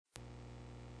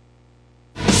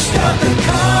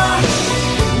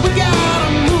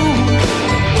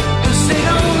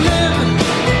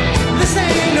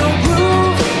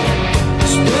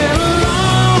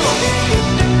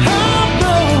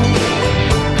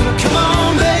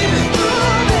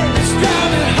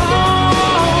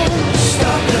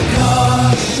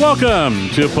Welcome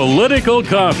to Political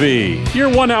Coffee, your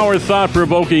 1 hour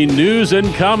thought-provoking news and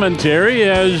commentary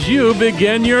as you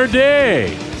begin your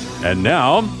day. And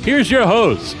now, here's your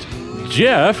host,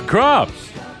 Jeff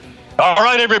Krops. All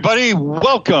right, everybody,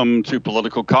 welcome to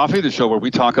Political Coffee, the show where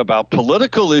we talk about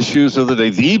political issues of the day,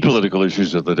 the political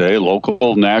issues of the day,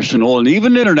 local, national, and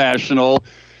even international,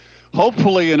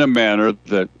 hopefully in a manner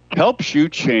that helps you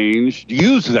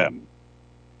use them,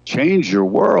 change your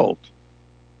world.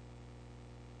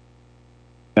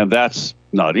 And that's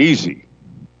not easy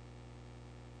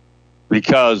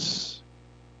because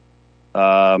it's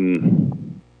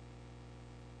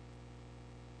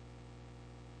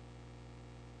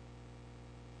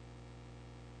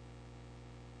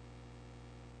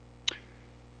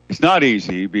not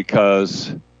easy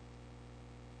because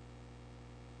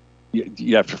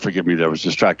you have to forgive me that I was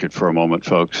distracted for a moment,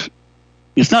 folks.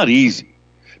 It's not easy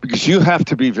because you have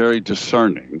to be very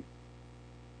discerning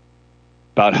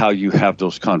about how you have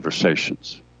those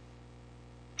conversations.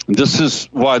 And this is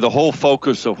why the whole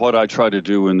focus of what I try to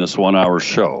do in this 1 hour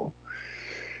show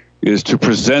is to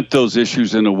present those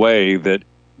issues in a way that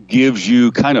gives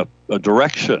you kind of a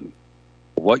direction,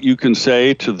 what you can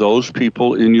say to those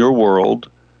people in your world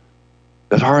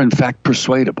that are in fact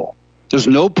persuadable. There's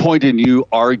no point in you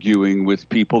arguing with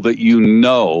people that you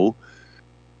know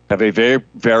have a very,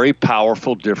 very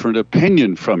powerful different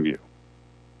opinion from you.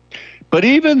 But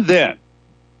even then,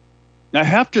 I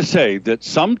have to say that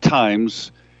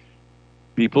sometimes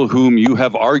people whom you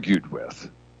have argued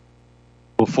with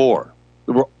before,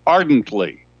 that were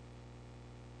ardently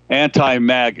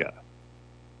anti-MAGA,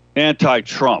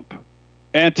 anti-Trump,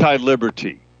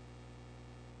 anti-liberty,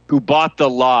 who bought the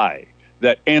lie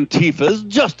that Antifa is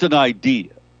just an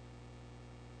idea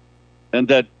and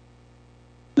that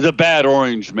the bad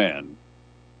orange man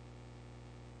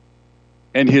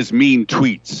and his mean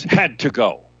tweets had to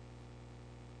go.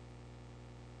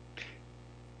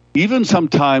 Even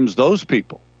sometimes those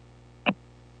people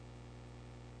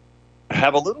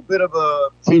have a little bit of a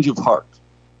change of heart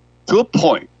to a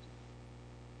point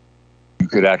you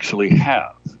could actually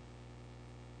have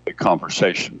a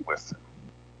conversation with them.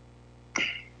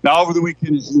 Now, over the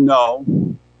weekend, as you know,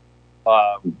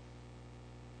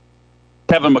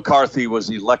 Kevin McCarthy was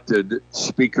elected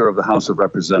Speaker of the House of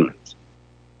Representatives.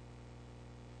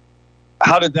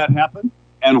 How did that happen?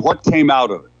 And what came out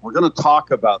of it? We're going to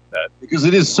talk about that because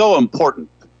it is so important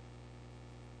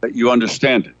that you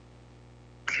understand it.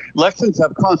 Elections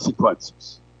have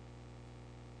consequences.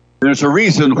 There's a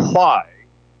reason why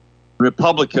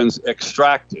Republicans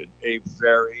extracted a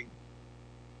very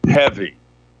heavy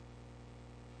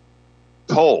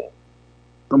toll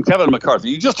from Kevin McCarthy.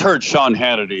 You just heard Sean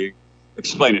Hannity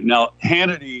explain it. Now,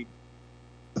 Hannity,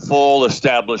 full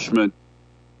establishment,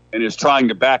 and is trying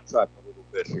to backtrack a little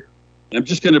bit here. I'm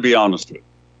just going to be honest with you.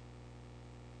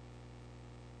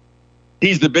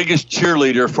 He's the biggest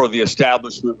cheerleader for the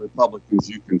establishment Republicans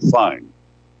you can find,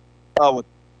 with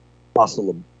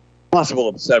possible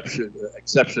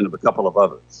exception of a couple of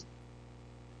others.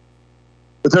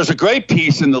 But there's a great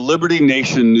piece in the Liberty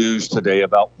Nation News today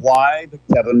about why the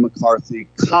Kevin McCarthy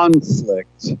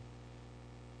conflict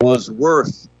was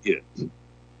worth it.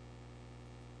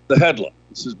 The headline,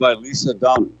 this is by Lisa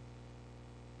Donner.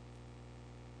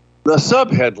 The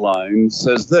subheadline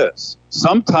says this: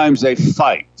 sometimes a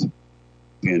fight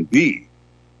can be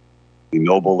a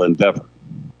noble endeavor.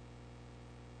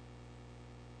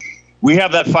 We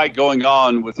have that fight going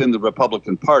on within the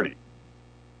Republican Party.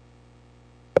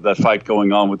 That fight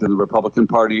going on within the Republican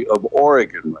Party of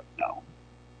Oregon right now.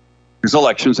 Because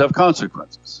elections have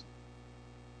consequences.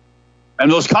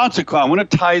 And those consequences, I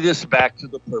want to tie this back to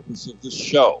the purpose of this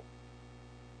show.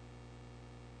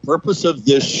 Purpose of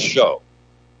this show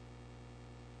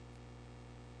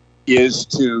is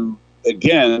to,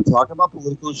 again, talk about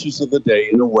political issues of the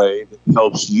day in a way that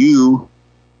helps you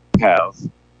have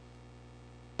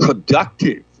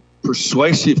productive,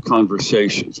 persuasive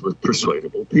conversations with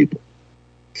persuadable people.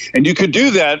 And you could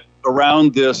do that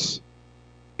around this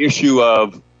issue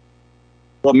of,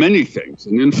 well, many things,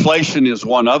 and inflation is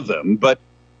one of them, but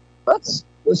let's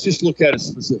just look at it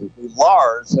specifically.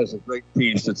 Lars has a great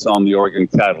piece that's on the Oregon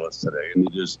Catalyst today, and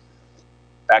it is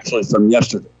actually from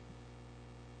yesterday.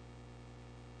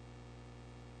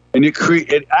 And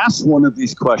it asks one of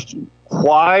these questions: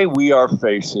 why we are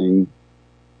facing,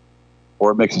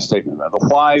 or it makes a statement rather,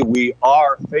 why we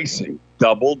are facing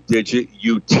double-digit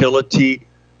utility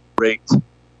rate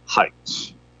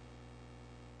hikes.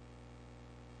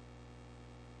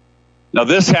 Now,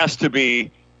 this has to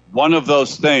be one of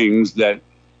those things that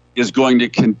is going to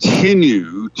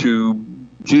continue to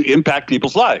impact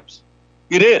people's lives.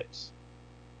 It is.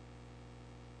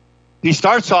 He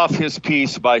starts off his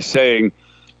piece by saying,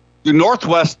 "Do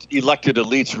Northwest elected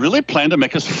elites really plan to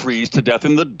make us freeze to death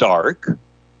in the dark?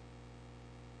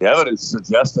 The evidence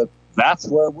suggests that that's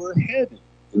where we're headed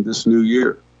in this new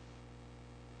year."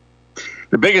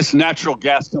 The biggest natural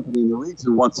gas company in the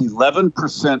region wants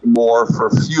 11% more for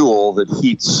fuel that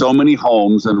heats so many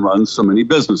homes and runs so many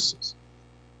businesses.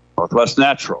 Northwest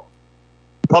Natural.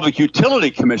 The Public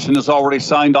Utility Commission has already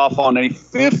signed off on a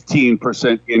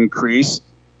 15% increase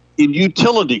in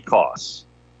utility costs,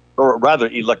 or rather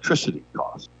electricity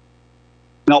costs.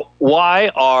 Now, why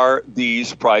are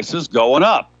these prices going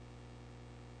up?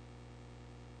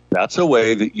 That's a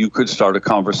way that you could start a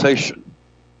conversation.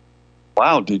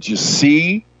 Wow, did you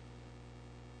see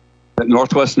that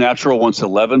Northwest Natural wants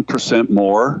 11%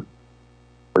 more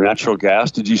for natural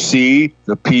gas? Did you see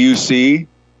the PUC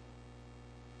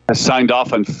has signed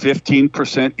off on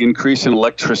 15% increase in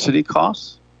electricity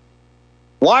costs?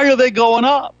 Why are they going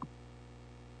up?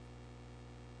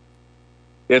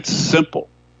 It's simple.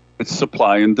 It's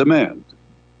supply and demand.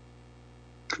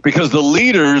 Because the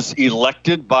leaders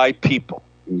elected by people,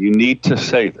 and you need to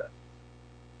say that,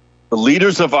 the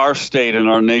leaders of our state and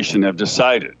our nation have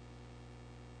decided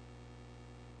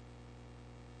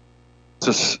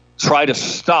to try to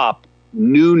stop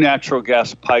new natural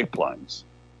gas pipelines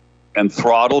and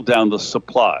throttle down the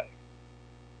supply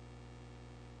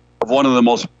of one of the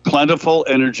most plentiful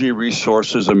energy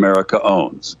resources America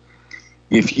owns.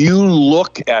 If you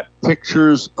look at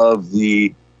pictures of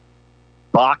the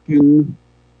Bakken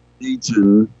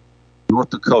region, North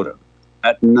Dakota,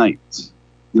 at night,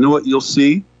 you know what you'll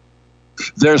see?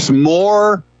 There's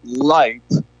more light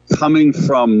coming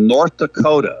from North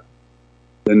Dakota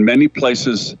than many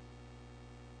places,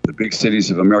 the big cities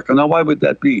of America. Now, why would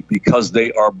that be? Because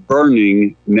they are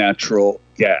burning natural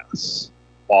gas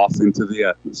off into the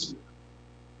atmosphere.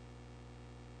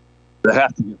 They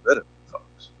have to get rid of it,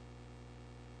 folks.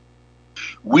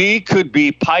 We could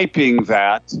be piping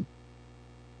that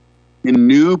in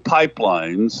new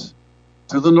pipelines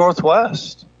to the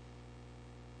Northwest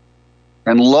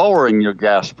and lowering your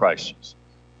gas prices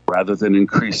rather than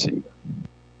increasing them.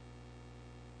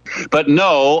 But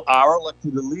no, our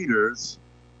elected leaders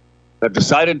have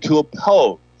decided to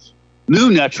oppose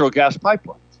new natural gas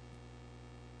pipelines.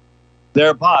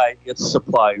 Thereby, it's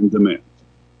supply and demand.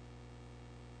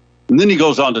 And then he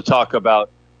goes on to talk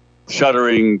about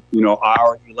shuttering,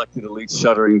 our elected elites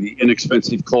shuttering the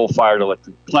inexpensive coal-fired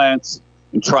electric plants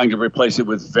and trying to replace it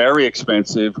with very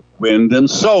expensive wind and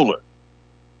solar.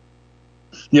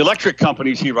 The electric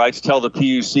companies, he writes, tell the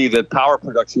PUC that power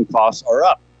production costs are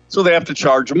up, so they have to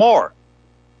charge more.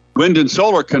 Wind and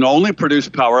solar can only produce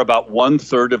power about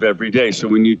 1/3 of every day. So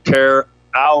when you tear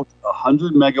out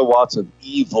 100 megawatts of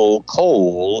evil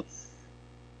coal,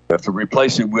 you have to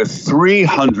replace it with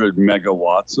 300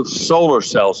 megawatts of solar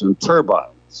cells and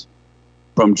turbines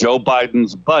from Joe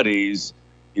Biden's buddies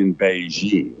in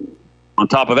Beijing. On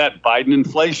top of that, Biden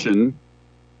inflation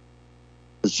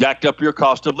has jacked up your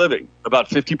cost of living about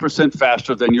 50%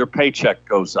 faster than your paycheck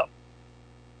goes up.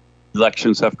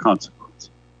 Elections have consequences.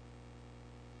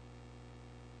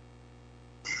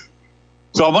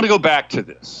 So I want to go back to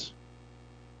this.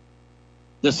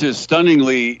 This is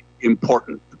stunningly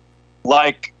important.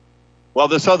 Like,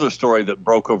 this other story that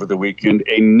broke over the weekend,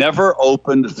 a never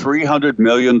opened $300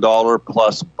 million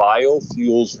plus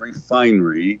biofuels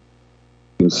refinery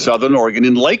in Southern Oregon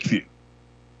in Lakeview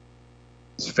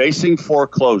is facing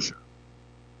foreclosure.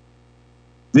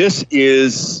 This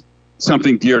is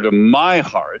something dear to my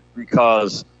heart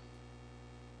because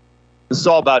this is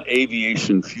all about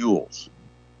aviation fuels.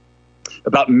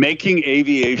 About making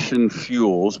aviation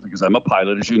fuels, because I'm a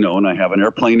pilot, as you know, and I have an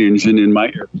airplane engine in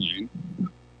my airplane,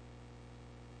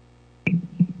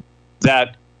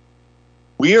 that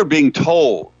we are being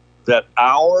told that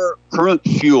our current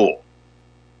fuel,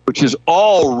 which is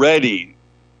already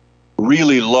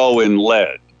really low in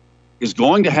lead, is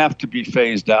going to have to be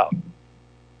phased out.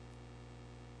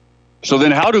 So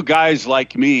then how do guys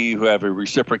like me who have a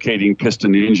reciprocating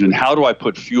piston engine, how do I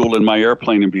put fuel in my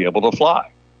airplane and be able to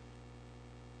fly?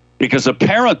 Because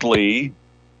apparently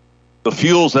the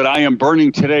fuels that I am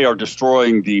burning today are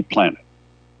destroying the planet.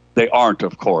 They aren't,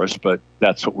 of course, but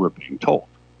that's what we're being told.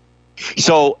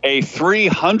 So a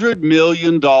 $300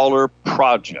 million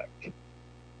project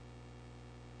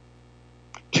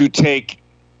to take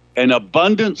an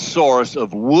abundant source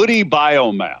of woody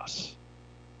biomass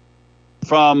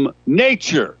from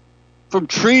nature, from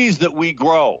trees that we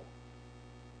grow,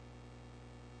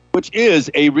 which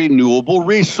is a renewable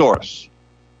resource.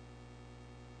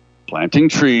 Planting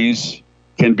trees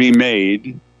can be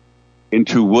made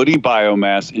into woody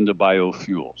biomass, into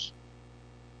biofuels.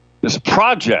 This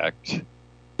project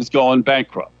is going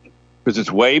bankrupt because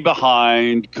it's way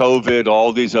behind COVID,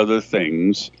 all these other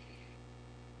things,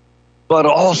 but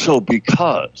also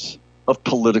because of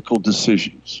political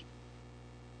decisions.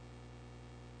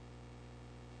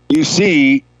 You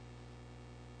see,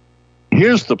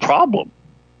 here's the problem.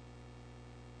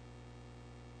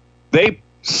 They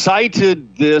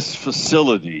cited this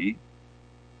facility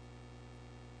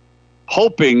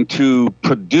hoping to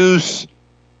produce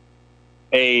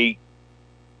a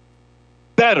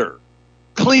better,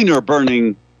 cleaner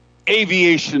burning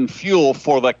aviation fuel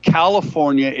for the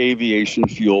California aviation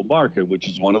fuel market, which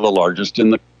is one of the largest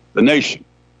in the nation.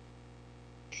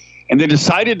 And they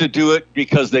decided to do it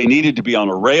because they needed to be on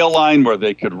a rail line where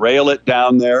they could rail it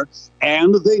down there,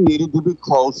 and they needed to be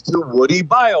close to woody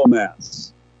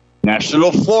biomass,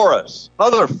 national forests,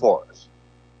 other forests.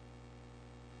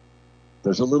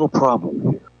 There's a little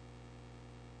problem here.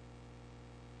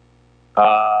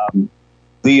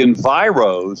 The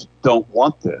enviros don't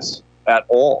want this at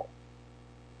all.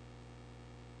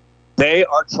 They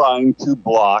are trying to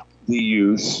block the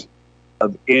use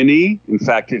of any, in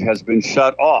fact, it has been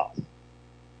shut off,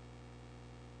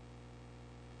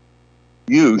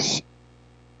 use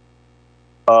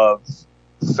of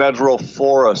federal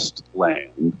forest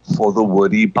land for the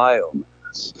woody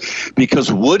biomass.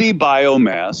 Because woody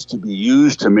biomass, to be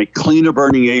used to make cleaner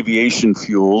burning aviation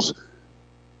fuels,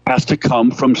 has to come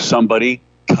from somebody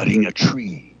cutting a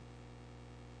tree.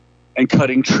 And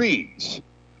cutting trees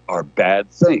are bad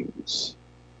things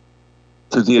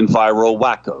to the enviro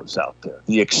wackos out there,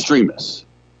 the extremists.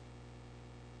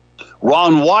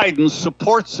 Ron Wyden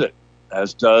supports it,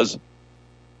 as does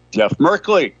Jeff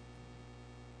Merkley.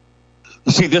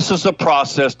 You see, this is a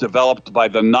process developed by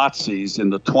the Nazis in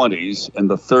the 20s and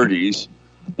the 30s,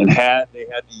 and they had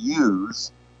to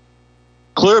use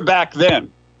clear back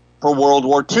then for World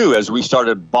War II as we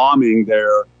started bombing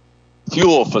their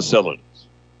fuel facilities.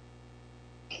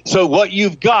 So what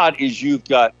you've got is you've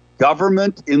got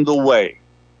government in the way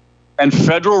and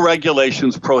federal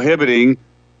regulations prohibiting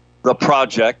the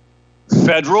project.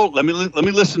 Federal, let me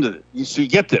listen to this. So you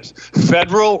get this.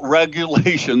 Federal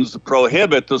regulations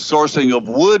prohibit the sourcing of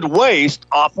wood waste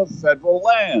off of federal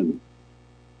land.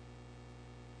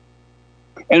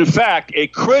 In fact, a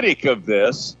critic of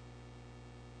this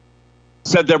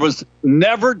said there was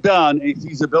never done a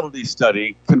feasibility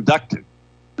study conducted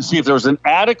to see if there was an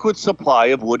adequate supply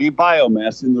of woody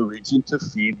biomass in the region to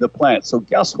feed the plant. So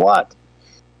guess what?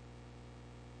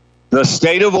 The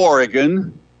state of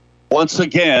Oregon, once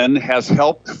again, has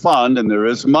helped fund, and there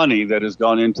is money that has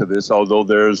gone into this, although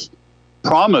there's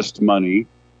promised money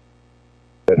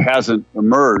that hasn't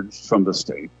emerged from the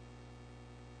state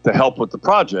to help with the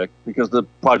project because the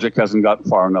project hasn't gotten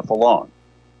far enough along.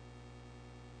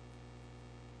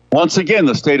 Once again,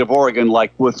 the state of Oregon,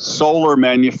 like with solar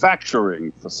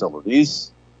manufacturing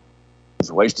facilities,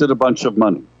 has wasted a bunch of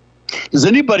money. Does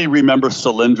anybody remember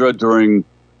Solyndra during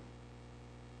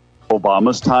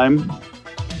Obama's time?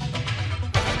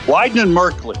 Wyden and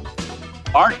Merkley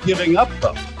aren't giving up,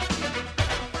 though.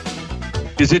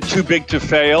 Is it too big to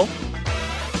fail?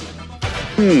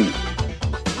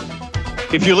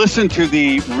 If you listen to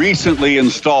the recently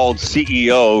installed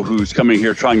CEO who's coming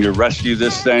here trying to rescue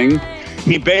this thing,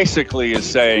 he basically is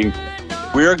saying,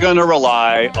 we're going to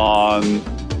rely on,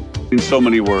 in so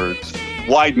many words,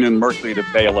 Wyden and Merkley to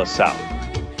bail us out.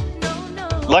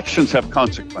 Elections have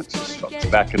consequences, folks.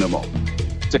 Back in a moment.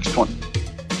 6:20.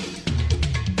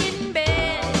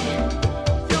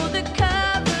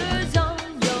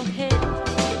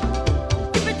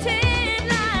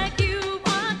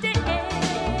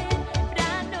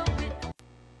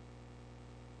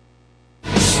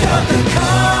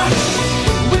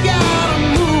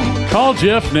 Call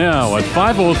Jeff now at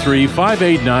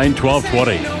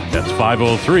 503-589-1220. That's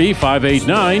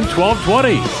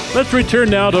 503-589-1220. Let's return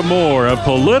now to more of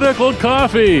Political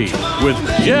Coffee with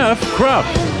Jeff Krupp.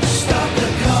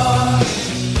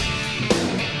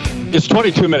 It's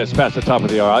 22 minutes past the top of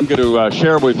the hour. I'm going to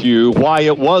share with you why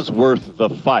it was worth the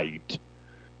fight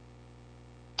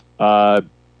to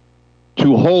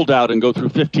hold out and go through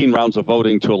 15 rounds of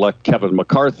voting to elect Kevin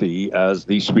McCarthy as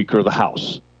the Speaker of the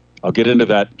House. I'll get into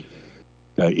that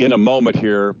in a moment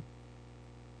here.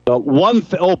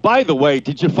 By the way,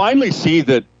 did you finally see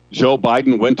that Joe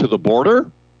Biden went to the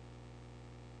border?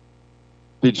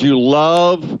 Did you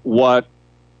love what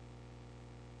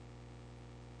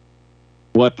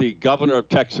the governor of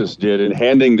Texas did in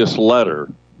handing this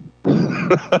letter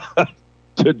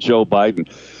to Joe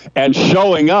Biden and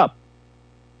showing up,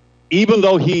 even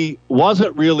though he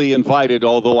wasn't really invited,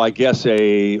 although I guess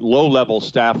a low-level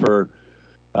staffer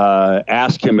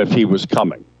asked him if he was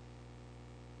coming.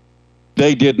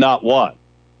 They did not want,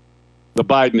 the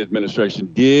Biden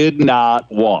administration did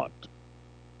not want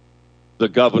the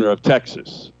governor of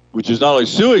Texas, which is not only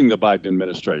suing the Biden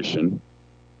administration,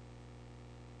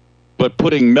 but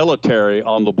putting military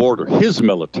on the border, his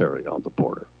military on the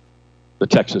border, the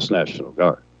Texas National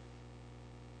Guard.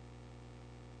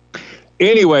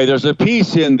 Anyway, there's a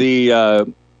piece in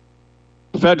the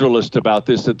Federalist about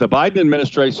this, that the Biden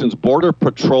administration's border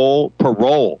parole,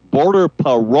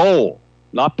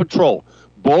 not patrol,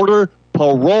 border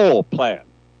parole plan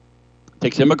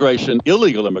takes immigration,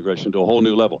 illegal immigration, to a whole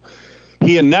new level.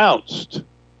 He announced,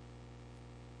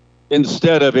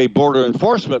 instead of a border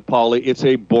enforcement policy, it's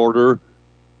a border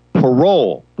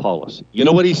parole policy. You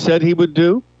know what he said he would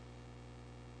do?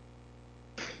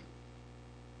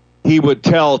 He would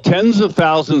tell tens of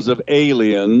thousands of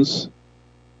aliens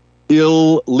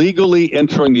illegally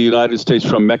entering the United States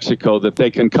from Mexico that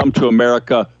they can come to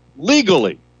America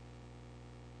legally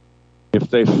if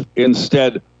they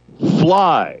instead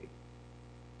fly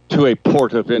to a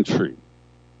port of entry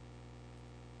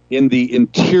in the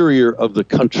interior of the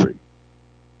country.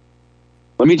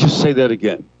 Let me just say that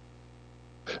again.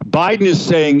 Biden is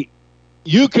saying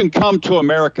you can come to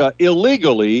America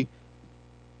illegally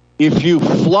if you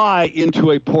fly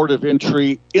into a port of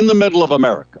entry in the middle of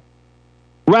America,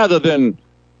 rather than,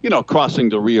 crossing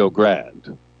the Rio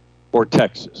Grande or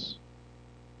Texas.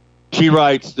 She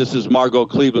writes, this is Margot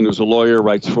Cleveland, who's a lawyer,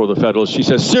 writes for the Federalist. She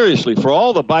says, seriously, for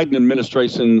all the Biden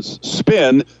administration's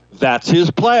spin, that's his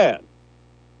plan.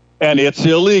 And it's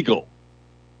illegal.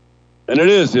 And it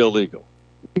is illegal.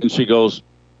 And she goes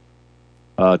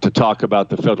to talk about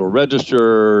the Federal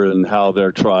Register and how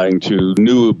they're trying to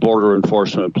new border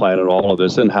enforcement plan and all of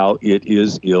this and how it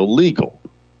is illegal.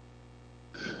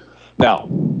 Now,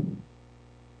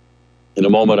 in a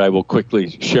moment, I will quickly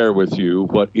share with you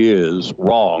what is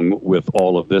wrong with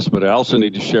all of this, but I also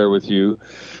need to share with you,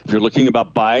 if you're looking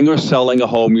about buying or selling a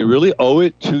home, you really owe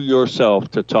it to yourself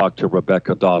to talk to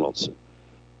Rebecca Donaldson.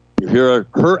 You hear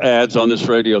her ads on this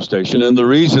radio station, and the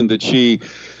reason that she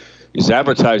is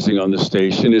advertising on this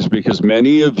station is because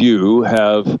many of you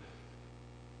have,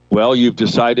 you've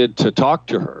decided to talk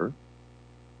to her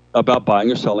about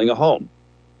buying or selling a home.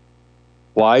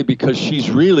 Why? Because she's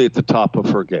really at the top of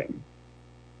her game.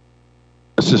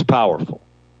 This is powerful.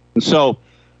 And so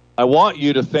I want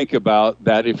you to think about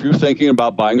that if you're thinking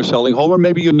about buying or selling a home, or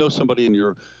maybe you know somebody in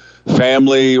your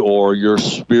family or your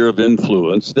sphere of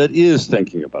influence that is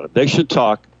thinking about it. They should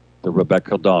talk to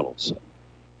Rebecca Donaldson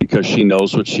because she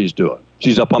knows what she's doing.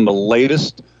 She's up on the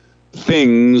latest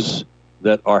things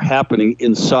that are happening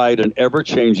inside an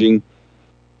ever-changing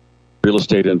real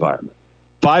estate environment.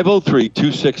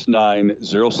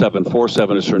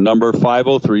 503-269-0747 is her number,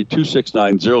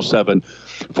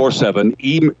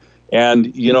 503-269-0747.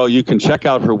 And, you can check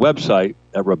out her website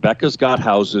at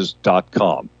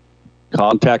rebeccasgothouses.com.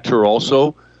 Contact her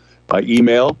also by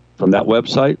email from that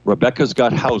website,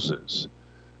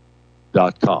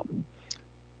 rebeccasgothouses.com.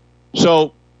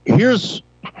 So here's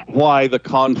why the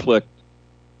conflict,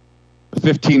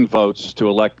 15 votes to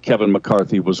elect Kevin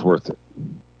McCarthy, was worth it.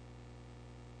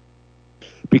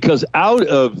 Because out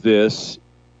of this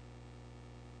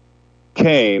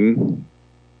came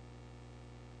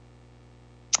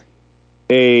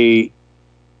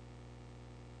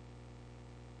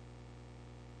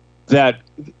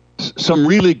some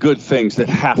really good things that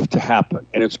have to happen,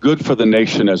 and it's good for the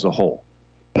nation as a whole.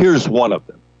 Here's one of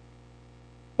them.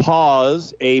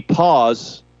 A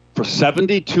pause for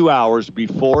 72 hours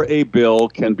before a bill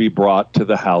can be brought to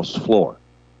the House floor.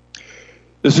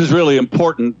 This is really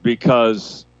important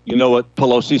because you know what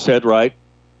Pelosi said, right?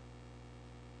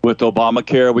 With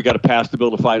Obamacare, we got to pass the bill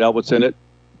to find out what's in it.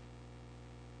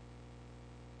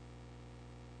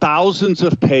 Thousands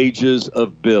of pages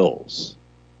of bills.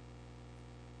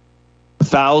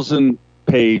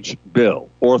 1,000-page bill,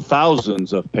 or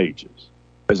thousands of pages,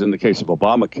 as in the case of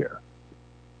Obamacare,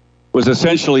 was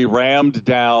essentially rammed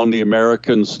down the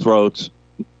Americans' throats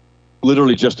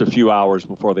literally just a few hours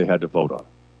before they had to vote on it.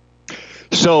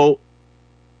 So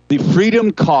the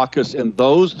Freedom Caucus and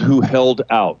those who held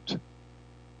out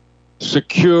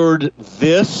secured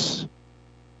this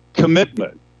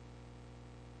commitment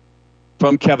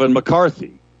from Kevin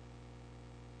McCarthy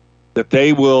that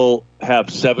they will have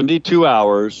 72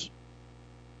 hours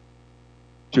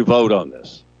to vote on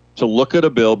this, to look at a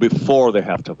bill before they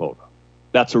have to vote on it.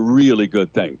 That's a really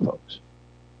good thing, folks.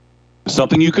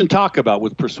 Something you can talk about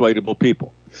with persuadable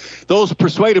people. Those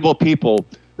persuadable people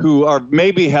who are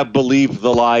maybe have believed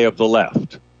the lie of the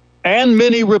left. And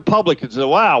many Republicans say,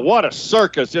 wow, what a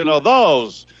circus.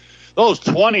 Those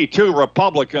 22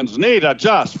 Republicans need to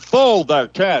just fold their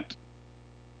tent.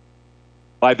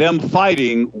 By them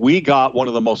fighting, we got one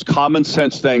of the most common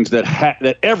sense things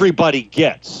that everybody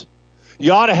gets.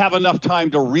 You ought to have enough time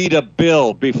to read a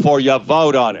bill before you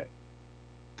vote on it.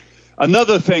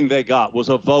 Another thing they got was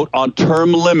a vote on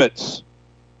term limits.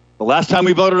 The last time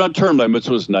we voted on term limits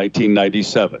was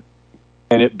 1997,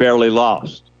 and it barely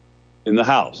lost in the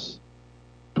House,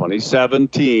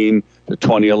 2017 to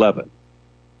 2011.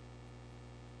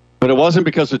 But it wasn't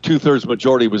because a two-thirds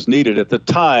majority was needed. At the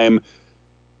time,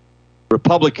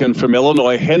 Republican from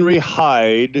Illinois, Henry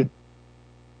Hyde,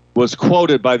 was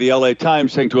quoted by the LA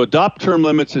Times saying to adopt term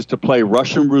limits is to play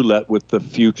Russian roulette with the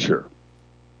future.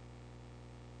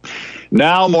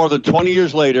 Now, more than 20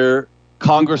 years later,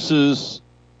 Congress is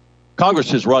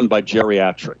run by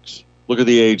geriatrics. Look at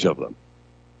the age of them.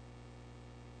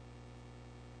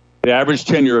 The average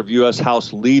tenure of U.S.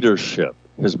 House leadership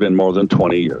has been more than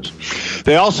 20 years.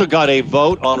 They also got a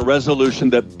vote on a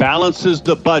resolution that balances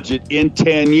the budget in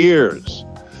 10 years.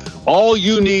 All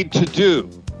you need to do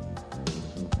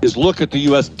is look at the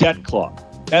U.S. debt clock.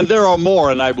 And there are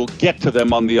more, and I will get to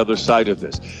them on the other side of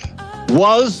this.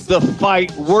 Was the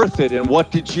fight worth it, and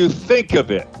what did you think of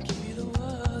it?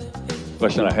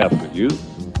 Question I have for you.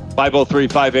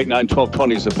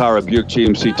 503-589-1220 is the Power of Buick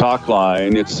GMC talk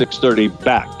line. It's 6:30.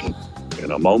 Back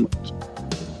in a moment.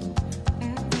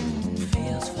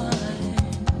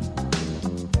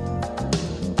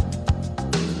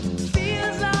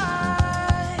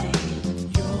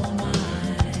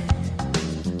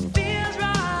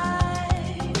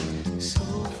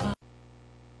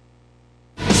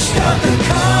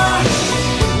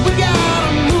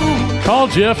 Call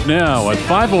Jeff now at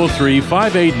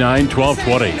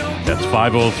 503-589-1220. That's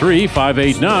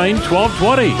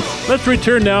 503-589-1220. Let's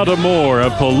return now to more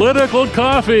of Political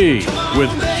Coffee with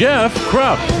Jeff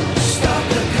Krupp.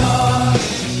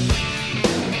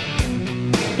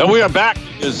 And we are back.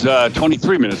 It is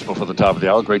 23 minutes before the top of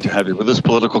the hour. Great to have you with us.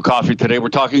 Political Coffee today. We're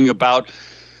talking about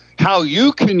how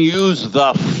you can use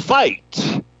the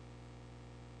fight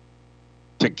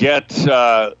to get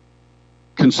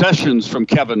concessions from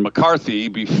Kevin McCarthy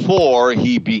before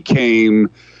he became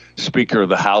Speaker of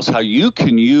the House, how you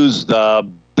can use the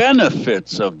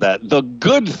benefits of that, the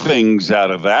good things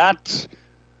out of that,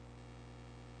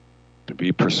 to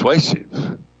be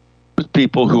persuasive with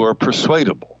people who are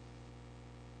persuadable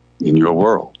in your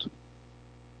world.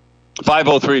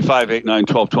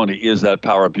 503-589-1220 is that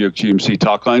Power Buick GMC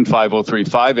talk line.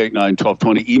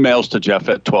 503-589-1220. Emails to Jeff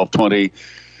at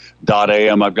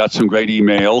 1220.am. I've got some great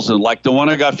emails, and like the one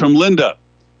I got from Linda.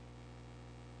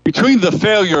 Between the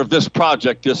failure of this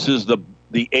project, this is the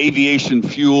aviation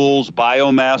fuels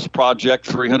biomass project,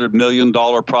 $300 million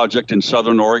project in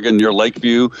Southern Oregon near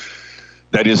Lakeview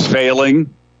that is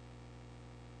failing.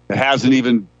 It hasn't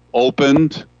even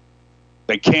opened.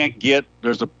 They can't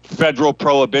there's a federal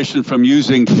prohibition from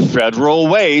using federal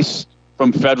waste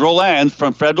from federal lands,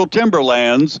 from federal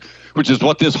timberlands, which is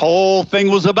what this whole thing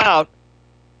was about.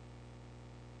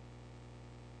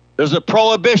 There's a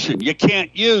prohibition. You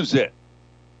can't use it.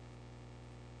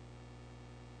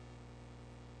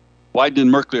 Wyden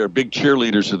and Merkley are big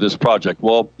cheerleaders of this project.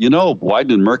 Well, you know,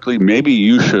 Wyden and Merkley, maybe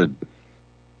you should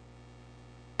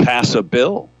pass a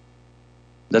bill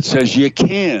that says you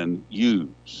can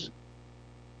use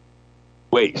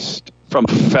waste from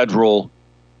federal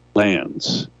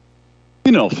lands.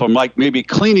 You know, from like maybe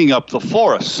cleaning up the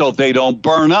forests so they don't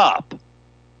burn up.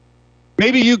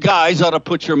 Maybe you guys ought to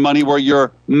put your money where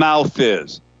your mouth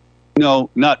is.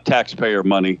 No, not taxpayer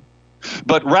money,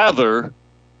 but rather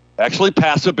actually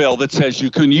pass a bill that says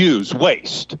you can use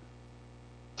waste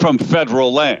from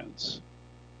federal lands.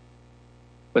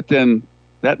 But then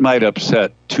that might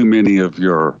upset too many of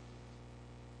your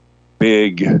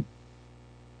big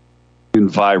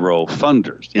enviro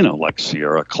funders, you know, like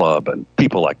Sierra Club and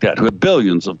people like that who have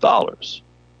billions of dollars,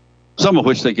 some of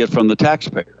which they get from the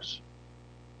taxpayers.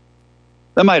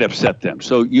 That might upset them.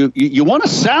 So you want to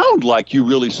sound like you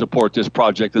really support this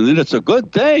project, and then it's a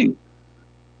good thing.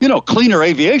 You know, cleaner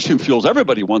aviation fuels,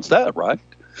 everybody wants that, right?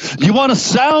 You want to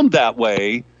sound that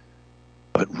way,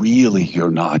 but really you're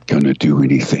not going to do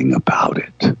anything about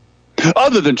it,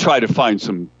 other than try to find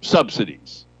some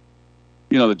subsidies,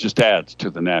 you know, that just adds to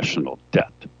the national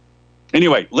debt.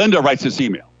 Anyway, Linda writes this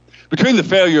email. Between the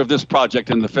failure of this project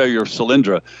and the failure of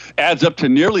Solyndra adds up to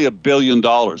nearly $1 billion.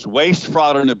 Waste,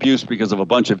 fraud, and abuse because of a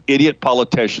bunch of idiot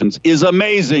politicians is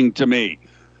amazing to me.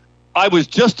 I was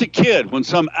just a kid when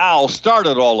some owl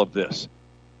started all of this.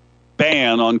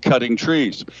 Ban on cutting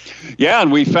trees. Yeah,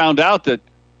 and we found out that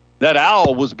that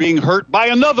owl was being hurt by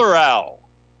another owl,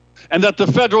 and that the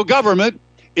federal government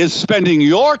is spending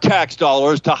your tax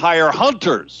dollars to hire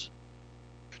hunters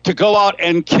to go out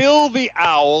and kill the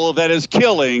owl that is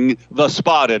killing the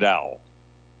spotted owl.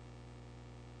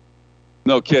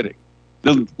 No kidding.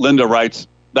 Linda writes,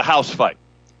 the House fight.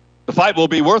 The fight will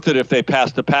be worth it if they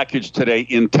pass the package today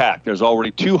intact. There's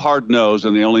already 2 hard no's,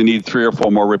 and they only need 3 or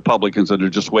 4 more Republicans that are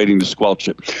just waiting to squelch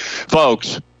it.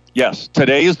 Folks, yes,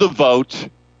 today is the vote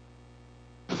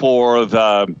for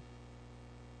the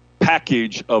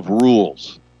package of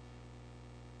rules.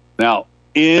 Now,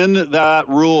 in that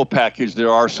rule package,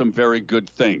 there are some very good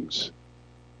things.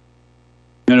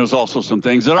 And there's also some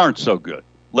things that aren't so good.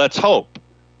 Let's hope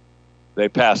they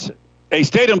pass it. A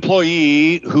state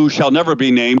employee who shall never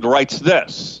be named writes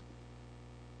this.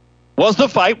 Was the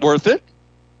fight worth it?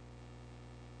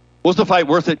 Was the fight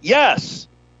worth it? Yes.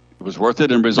 It was worth it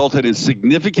and resulted in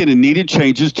significant and needed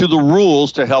changes to the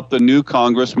rules to help the new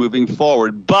Congress moving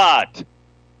forward. But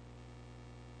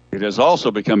it has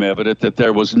also become evident that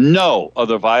there was no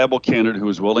other viable candidate who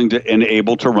was willing to and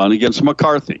able to run against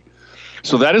McCarthy.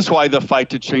 So that is why the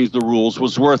fight to change the rules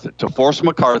was worth it, to force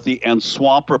McCarthy and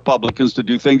swamp Republicans to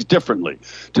do things differently,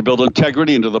 to build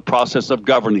integrity into the process of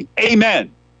governing.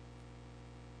 Amen.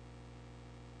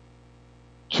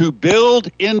 To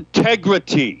build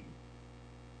integrity,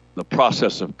 the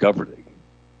process of governing.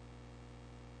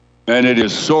 And it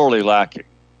is sorely lacking.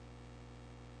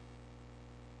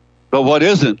 But what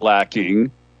isn't lacking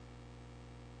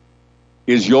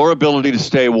is your ability to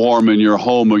stay warm in your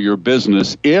home or your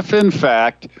business if, in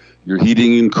fact, your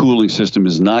heating and cooling system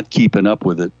is not keeping up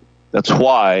with it. That's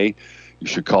why you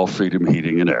should call Freedom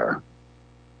Heating and Air.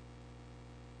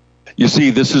 You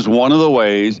see, this is one of the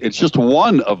ways, it's just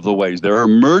one of the ways. Their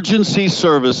emergency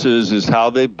services is how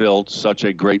they built such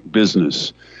a great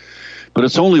business. But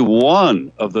it's only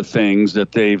one of the things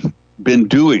that they've been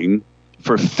doing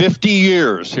for 50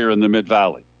 years here in the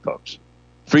Mid-Valley, folks.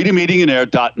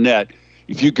 freedomheatingandair.net.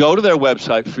 If you go to their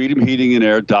website,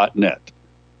 freedomheatingandair.net,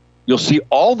 you'll see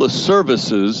all the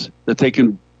services that they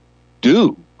can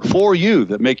do for you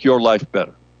that make your life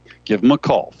better. Give them a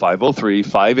call,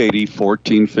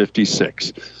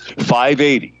 503-580-1456.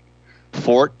 580-1456.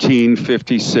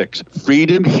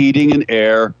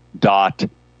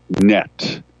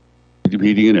 freedomheatingandair.net.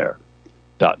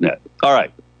 freedomheatingandair.net. All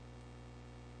right.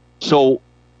 So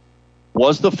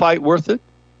was the fight worth it?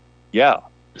 Yeah.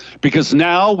 Because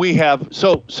now we have,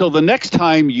 so the next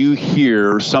time you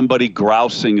hear somebody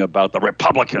grousing about the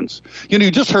Republicans,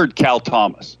 you just heard Cal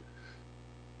Thomas,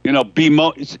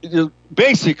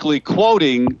 basically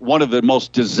quoting one of the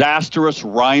most disastrous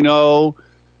rhino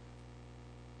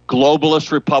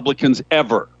globalist Republicans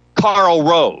ever, Karl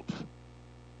Rove.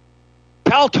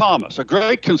 Cal Thomas, a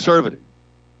great conservative,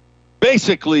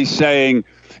 basically saying,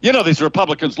 these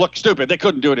Republicans look stupid. They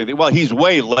couldn't do anything. Well, he's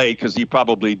way late because he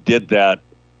probably did that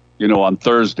on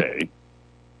Thursday,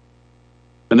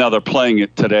 and now they're playing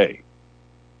it today.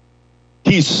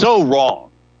 He's so wrong.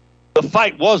 The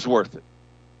fight was worth it.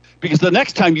 Because the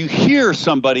next time you hear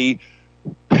somebody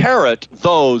parrot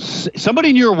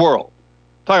somebody in your world,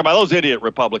 talking about those idiot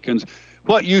Republicans,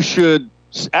 what you should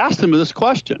ask them this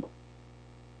question.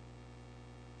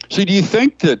 So do you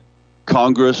think that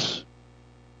Congress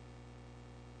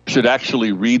should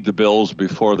actually read the bills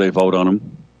before they vote on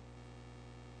them?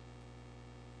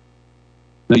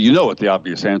 Now, you know what the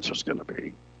obvious answer is going to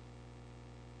be.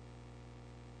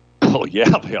 Oh,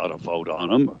 yeah, they ought to vote on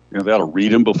them. They ought to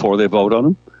read them before they vote on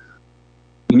them.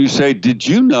 And you say, did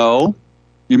you know?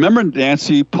 You remember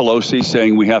Nancy Pelosi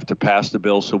saying we have to pass the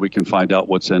bill so we can find out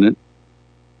what's in it?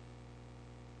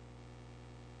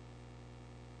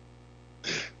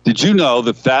 Did you know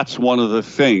that that's one of the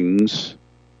things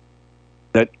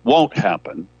that won't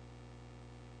happen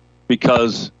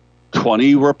because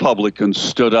 20 Republicans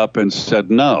stood up and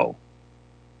said, no,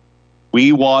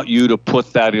 we want you to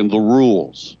put that in the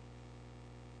rules.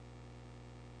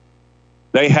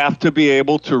 They have to be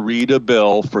able to read a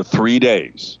bill for 3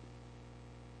 days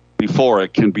before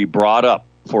it can be brought up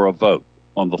for a vote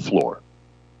on the floor.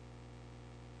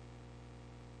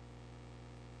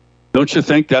 Don't you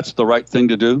think that's the right thing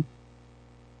to do?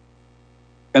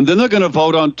 And then they're going to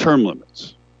vote on term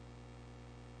limits.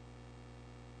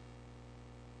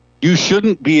 You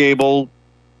shouldn't be able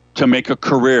to make a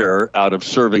career out of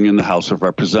serving in the House of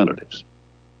Representatives.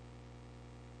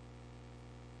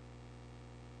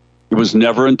 It was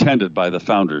never intended by the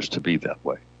founders to be that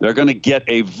way. They're going to get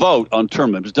a vote on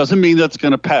term limits. Doesn't mean that's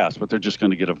going to pass, but they're just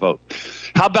going to get a vote.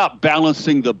 How about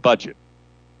balancing the budget?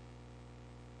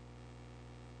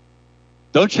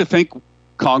 Don't you think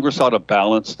Congress ought to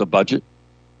balance the budget?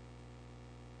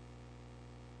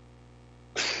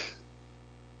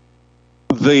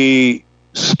 The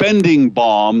spending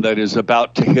bomb that is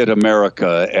about to hit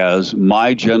America as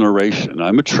my generation,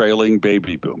 I'm a trailing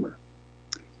baby boomer,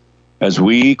 as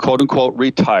we, quote unquote,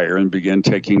 retire and begin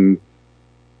taking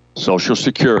Social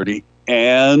Security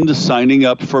and signing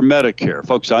up for Medicare.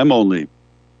 Folks, I'm only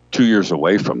 2 years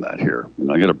away from that here.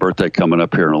 I got a birthday coming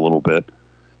up here in a little bit,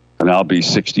 and I'll be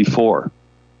 64.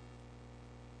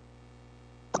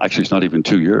 Actually, it's not even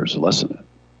 2 years, less than that.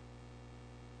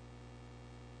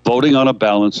 Voting on a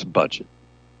balanced budget.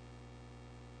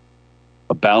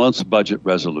 A balanced budget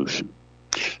resolution.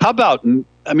 How about,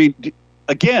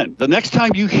 again, the next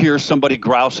time you hear somebody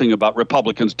grousing about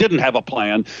Republicans didn't have a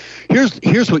plan,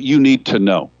 here's what you need to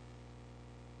know.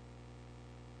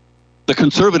 The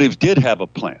conservatives did have a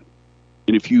plan.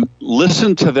 And if you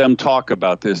listen to them talk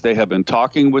about this, they have been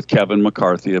talking with Kevin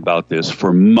McCarthy about this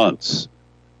for months.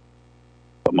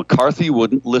 But McCarthy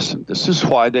wouldn't listen. This is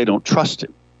why they don't trust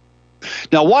him.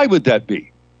 Now, why would that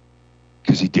be?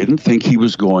 Because he didn't think he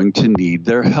was going to need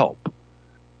their help.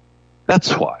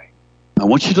 That's why. I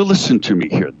want you to listen to me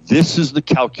here. This is the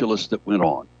calculus that went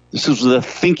on. This is the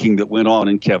thinking that went on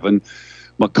in Kevin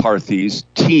McCarthy's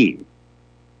team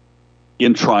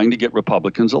in trying to get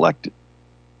Republicans elected.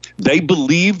 They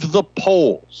believed the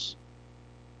polls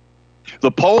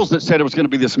that said it was going to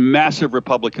be this massive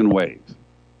Republican wave.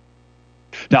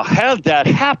 Now, had that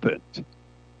happened,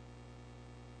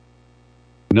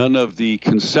 none of the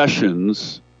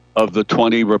concessions of the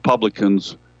 20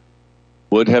 Republicans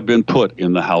would have been put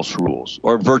in the House rules,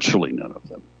 or virtually none of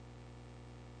them.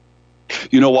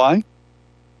 You know why? The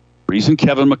reason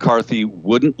Kevin McCarthy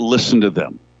wouldn't listen to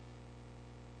them,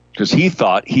 because he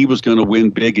thought he was going to win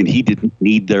big and he didn't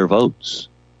need their votes.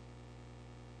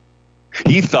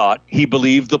 He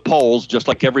believed the polls just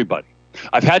like everybody.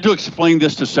 I've had to explain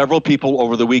this to several people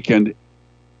over the weekend,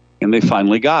 and they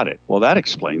finally got it. Well, that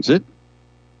explains it.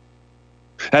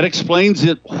 That explains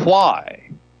it why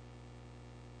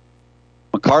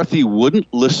McCarthy wouldn't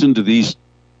listen to these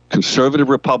conservative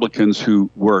Republicans who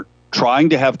were trying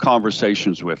to have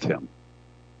conversations with him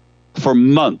for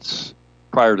months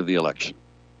prior to the election.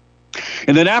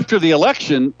 And then after the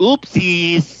election,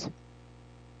 oopsies,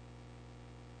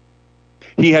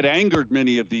 he had angered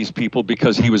many of these people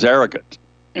because he was arrogant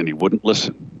and he wouldn't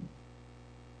listen.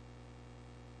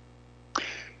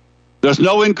 There's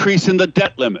no increase in the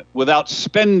debt limit without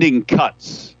spending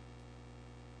cuts.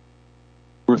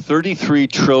 We're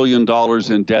 $33 trillion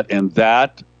in debt, and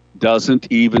that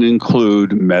doesn't even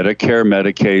include Medicare,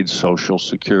 Medicaid, Social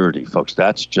Security, folks.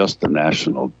 That's just the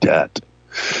national debt.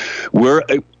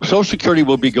 Social Security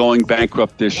will be going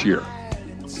bankrupt this year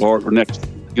or next.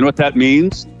 You know what that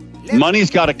means?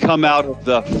 Money's got to come out of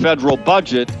the federal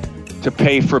budget to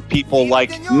pay for people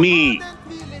like me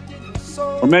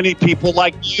or many people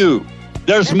like you.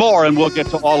 There's more, and we'll get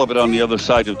to all of it on the other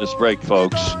side of this break,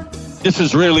 folks. This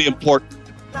is really important.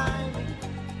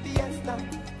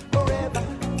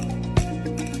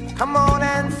 Come on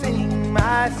and sing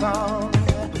my song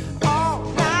all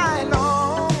night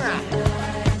long.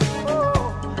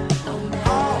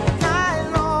 All night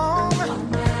long.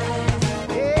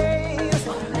 Yes,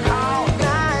 all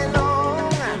night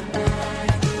long. Yeah.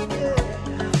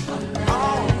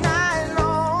 All night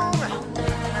long.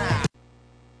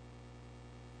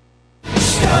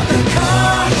 Stop the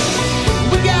car.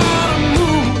 We gotta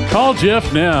move. Call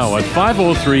Jeff now at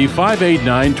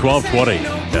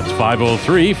 503-589-1220. That's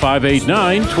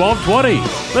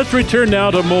 503-589-1220. Let's return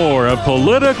now to more of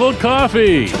Political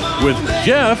Coffee with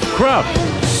Jeff Krupp.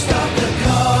 Stop the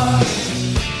car.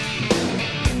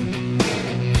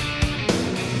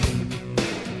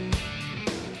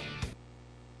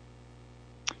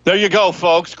 There you go,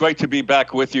 folks. Great to be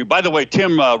back with you. By the way,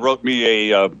 Tim wrote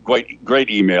me a great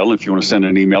email. If you want to send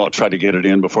an email, I'll try to get it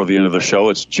in before the end of the show.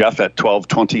 It's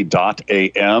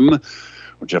jeff@1220.am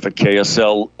or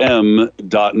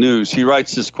jeff@kslm.news. He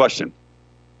writes this question.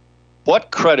 What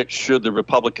credit should the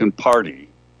Republican Party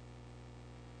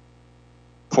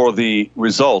for the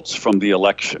results from the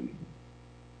election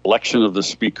of the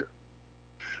Speaker?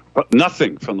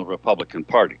 Nothing from the Republican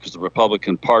Party, because the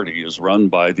Republican Party is run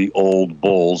by the old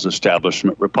bulls,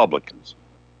 establishment Republicans.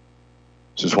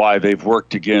 This is why they've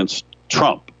worked against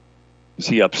Trump, because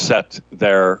he upset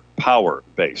their power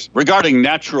base. Regarding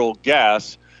natural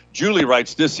gas, Julie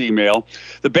writes this email.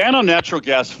 The ban on natural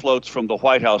gas floats from the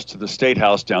White House to the State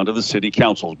House down to the city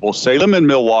councils. Both Salem and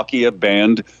Milwaukee have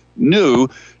banned new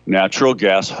natural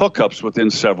gas hookups within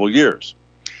several years.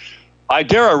 I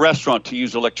dare a restaurant to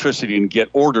use electricity and get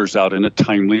orders out in a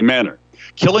timely manner.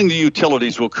 Killing the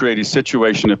utilities will create a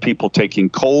situation of people taking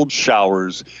cold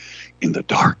showers in the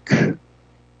dark.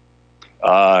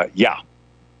 Yeah.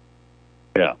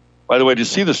 By the way, did you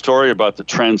see the story about the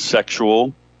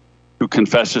transsexual who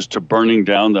confesses to burning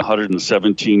down the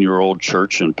 117-year-old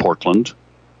church in Portland?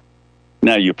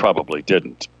 Now, you probably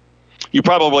didn't. You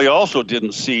probably also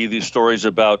didn't see these stories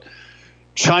about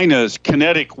China's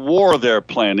kinetic war they're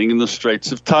planning in the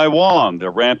Straits of Taiwan. They're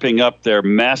ramping up their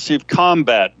massive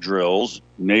combat drills,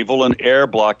 naval and air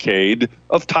blockade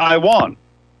of Taiwan.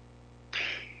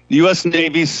 The U.S.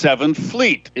 Navy's 7th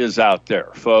Fleet is out there,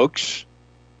 folks.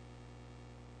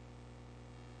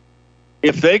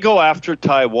 If they go after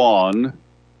Taiwan, you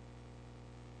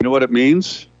know what it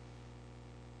means?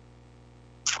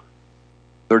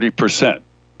 30%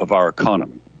 of our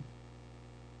economy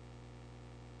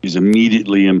is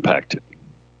immediately impacted.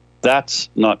 That's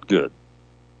not good.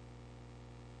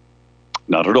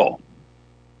 Not at all.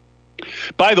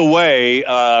 By the way,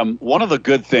 one of the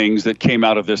good things that came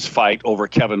out of this fight over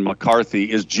Kevin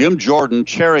McCarthy is Jim Jordan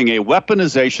chairing a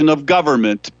weaponization of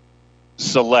government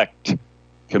select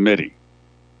committee.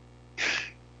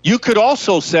 You could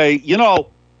also say, to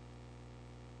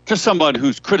someone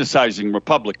who's criticizing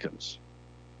Republicans,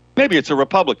 maybe it's a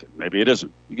Republican, maybe it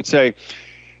isn't. You could say,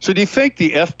 so do you think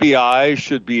the FBI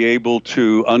should be able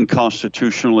to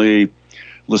unconstitutionally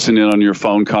listen in on your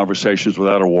phone conversations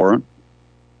without a warrant?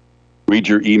 Read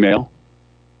your email?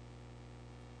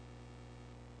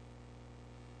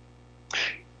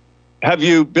 Have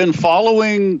you been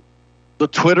following the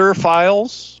Twitter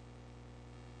files?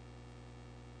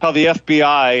 How the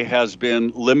FBI has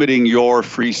been limiting your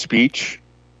free speech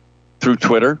through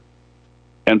Twitter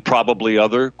and probably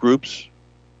other groups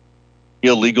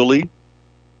illegally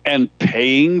and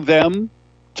paying them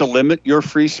to limit your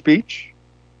free speech,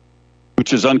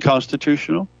 which is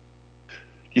unconstitutional?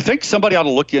 You think somebody ought to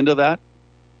look into that?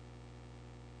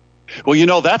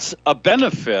 Well, that's a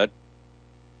benefit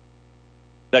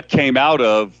that came out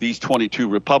of these 22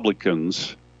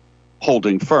 Republicans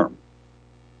holding firm.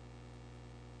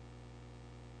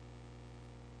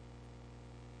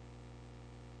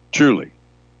 Truly.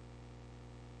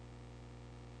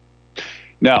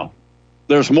 Now,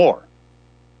 there's more,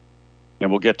 and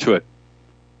we'll get to it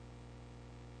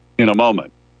in a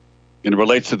moment. And it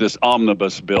relates to this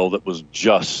omnibus bill that was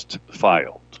just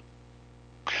filed.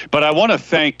 But I want to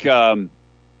thank, who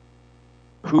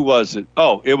was it?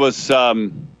 Oh, it was,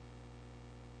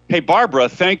 hey, Barbara,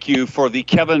 thank you for the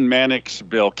Kevin Mannix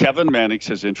bill. Kevin Mannix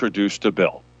has introduced a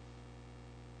bill.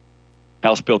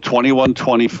 House Bill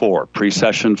 2124,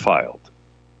 pre-session filed.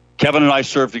 Kevin and I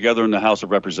served together in the House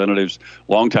of Representatives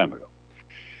a long time ago.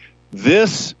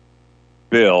 This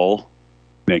bill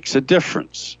makes a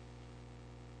difference.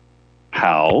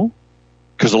 How?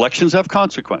 Because elections have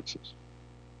consequences.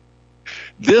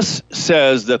 This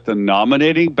says that the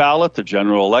nominating ballot, the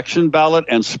general election ballot,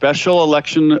 and special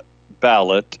election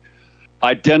ballot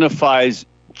identifies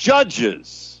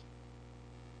judges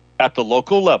at the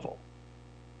local level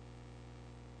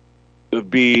of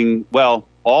being,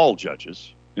 all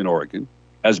judges in Oregon,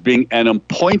 as being an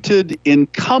appointed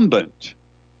incumbent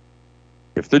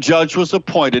if the judge was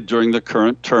appointed during the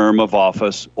current term of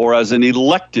office or as an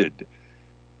elected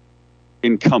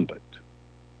incumbent.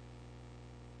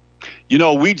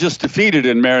 We just defeated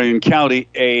in Marion County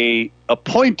a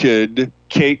appointed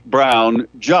Kate Brown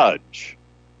judge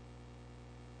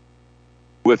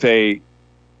with a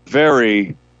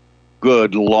very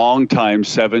good, long-time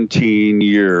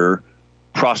 17-year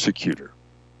prosecutor.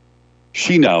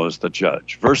 She now is the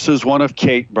judge versus one of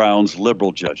Kate Brown's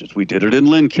liberal judges. We did it in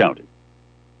Lynn County.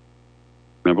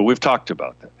 Remember, we've talked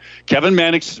about that. Kevin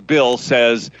Mannix's bill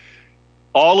says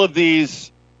all of these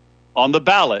on the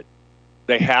ballot,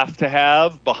 they have to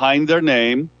have behind their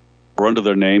name or under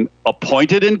their name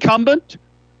appointed incumbent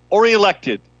or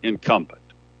elected incumbent.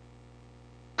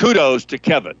 Kudos to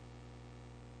Kevin.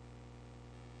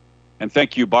 And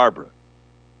thank you, Barbara,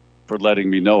 for letting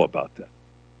me know about that.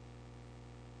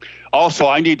 Also,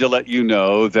 I need to let you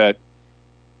know that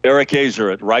Eric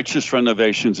Azer at Righteous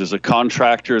Renovations is a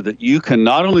contractor that you can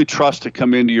not only trust to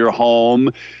come into your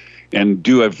home and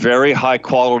do a very high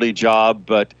quality job,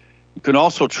 but you can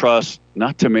also trust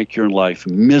not to make your life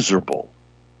miserable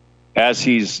as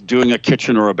he's doing a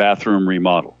kitchen or a bathroom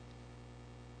remodel.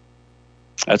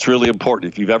 That's really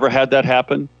important. If you've ever had that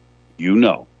happen, you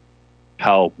know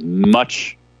how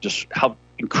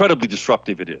incredibly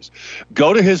disruptive it is.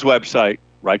 Go to his website,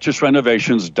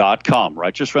 righteousrenovations.com,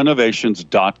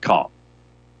 righteousrenovations.com.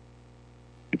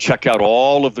 And check out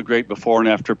all of the great before and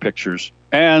after pictures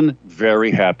and very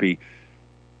happy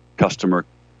customer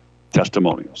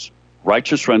testimonials.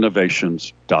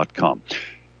 righteousrenovations.com.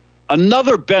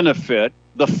 Another benefit,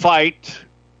 the fight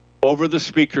over the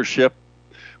speakership,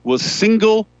 was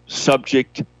single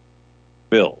subject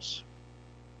bills.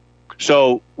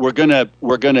 So we're gonna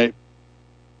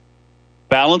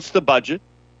balance the budget.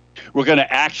 We're going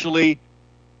to actually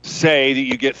say that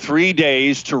you get 3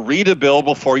 days to read a bill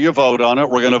before you vote on it.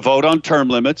 We're going to vote on term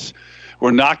limits.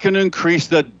 We're not going to increase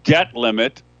the debt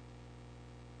limit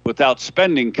without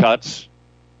spending cuts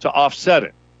to offset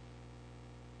it.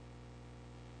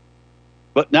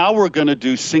 But now we're going to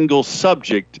do single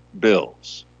subject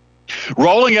bills.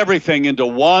 Rolling everything into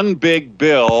one big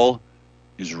bill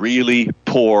is really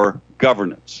poor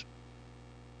governance.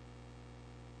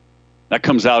 That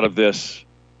comes out of this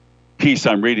piece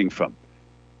I'm reading from.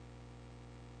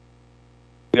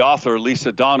 The author,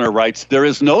 Lisa Donner, writes, there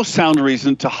is no sound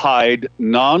reason to hide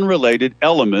non-related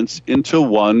elements into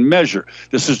one measure.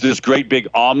 This is this great big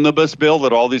omnibus bill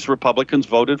that all these Republicans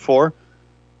voted for.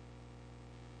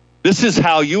 This is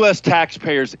how U.S.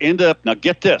 taxpayers end up, now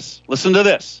get this, listen to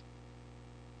this,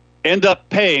 end up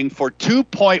paying for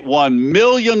 $2.1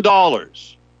 million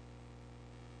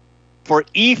for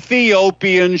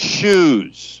Ethiopian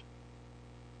shoes.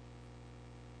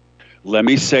 Let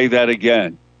me say that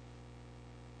again.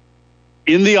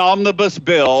 In the omnibus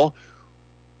bill,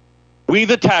 we,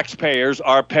 the taxpayers,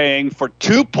 are paying for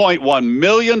 $2.1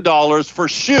 million for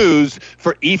shoes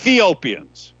for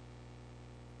Ethiopians.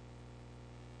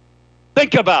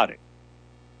 Think about it.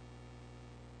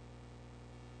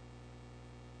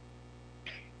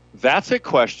 That's a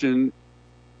question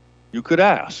you could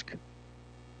ask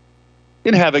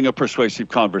in having a persuasive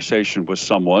conversation with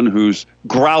someone who's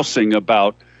grousing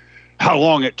about how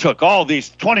long it took all these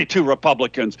 22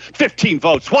 Republicans, 15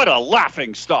 votes. What a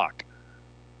laughing stock.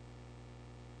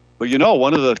 But you know,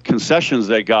 one of the concessions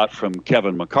they got from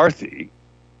Kevin McCarthy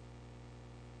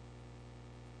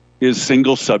is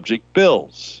single subject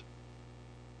bills,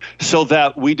 so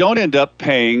that we don't end up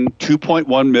paying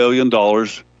 $2.1 million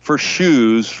for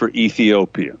shoes for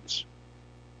Ethiopians.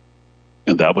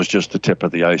 And that was just the tip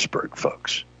of the iceberg,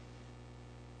 folks.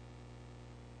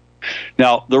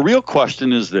 Now, the real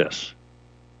question is this.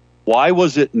 Why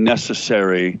was it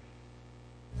necessary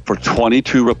for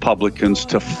 22 Republicans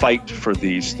to fight for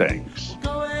these things?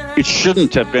 It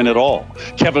shouldn't have been at all.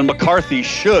 Kevin McCarthy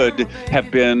should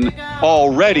have been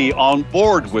already on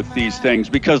board with these things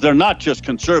because they're not just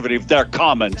conservative, they're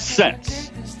common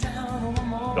sense.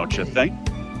 Don't you think?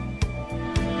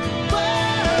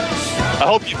 I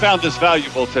hope you found this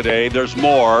valuable today. There's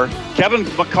more. Kevin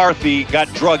McCarthy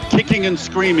got drugged kicking and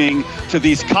screaming to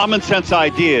these common sense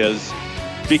ideas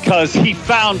because he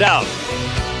found out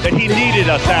that he needed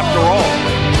us after all.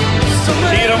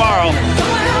 See you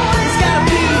tomorrow.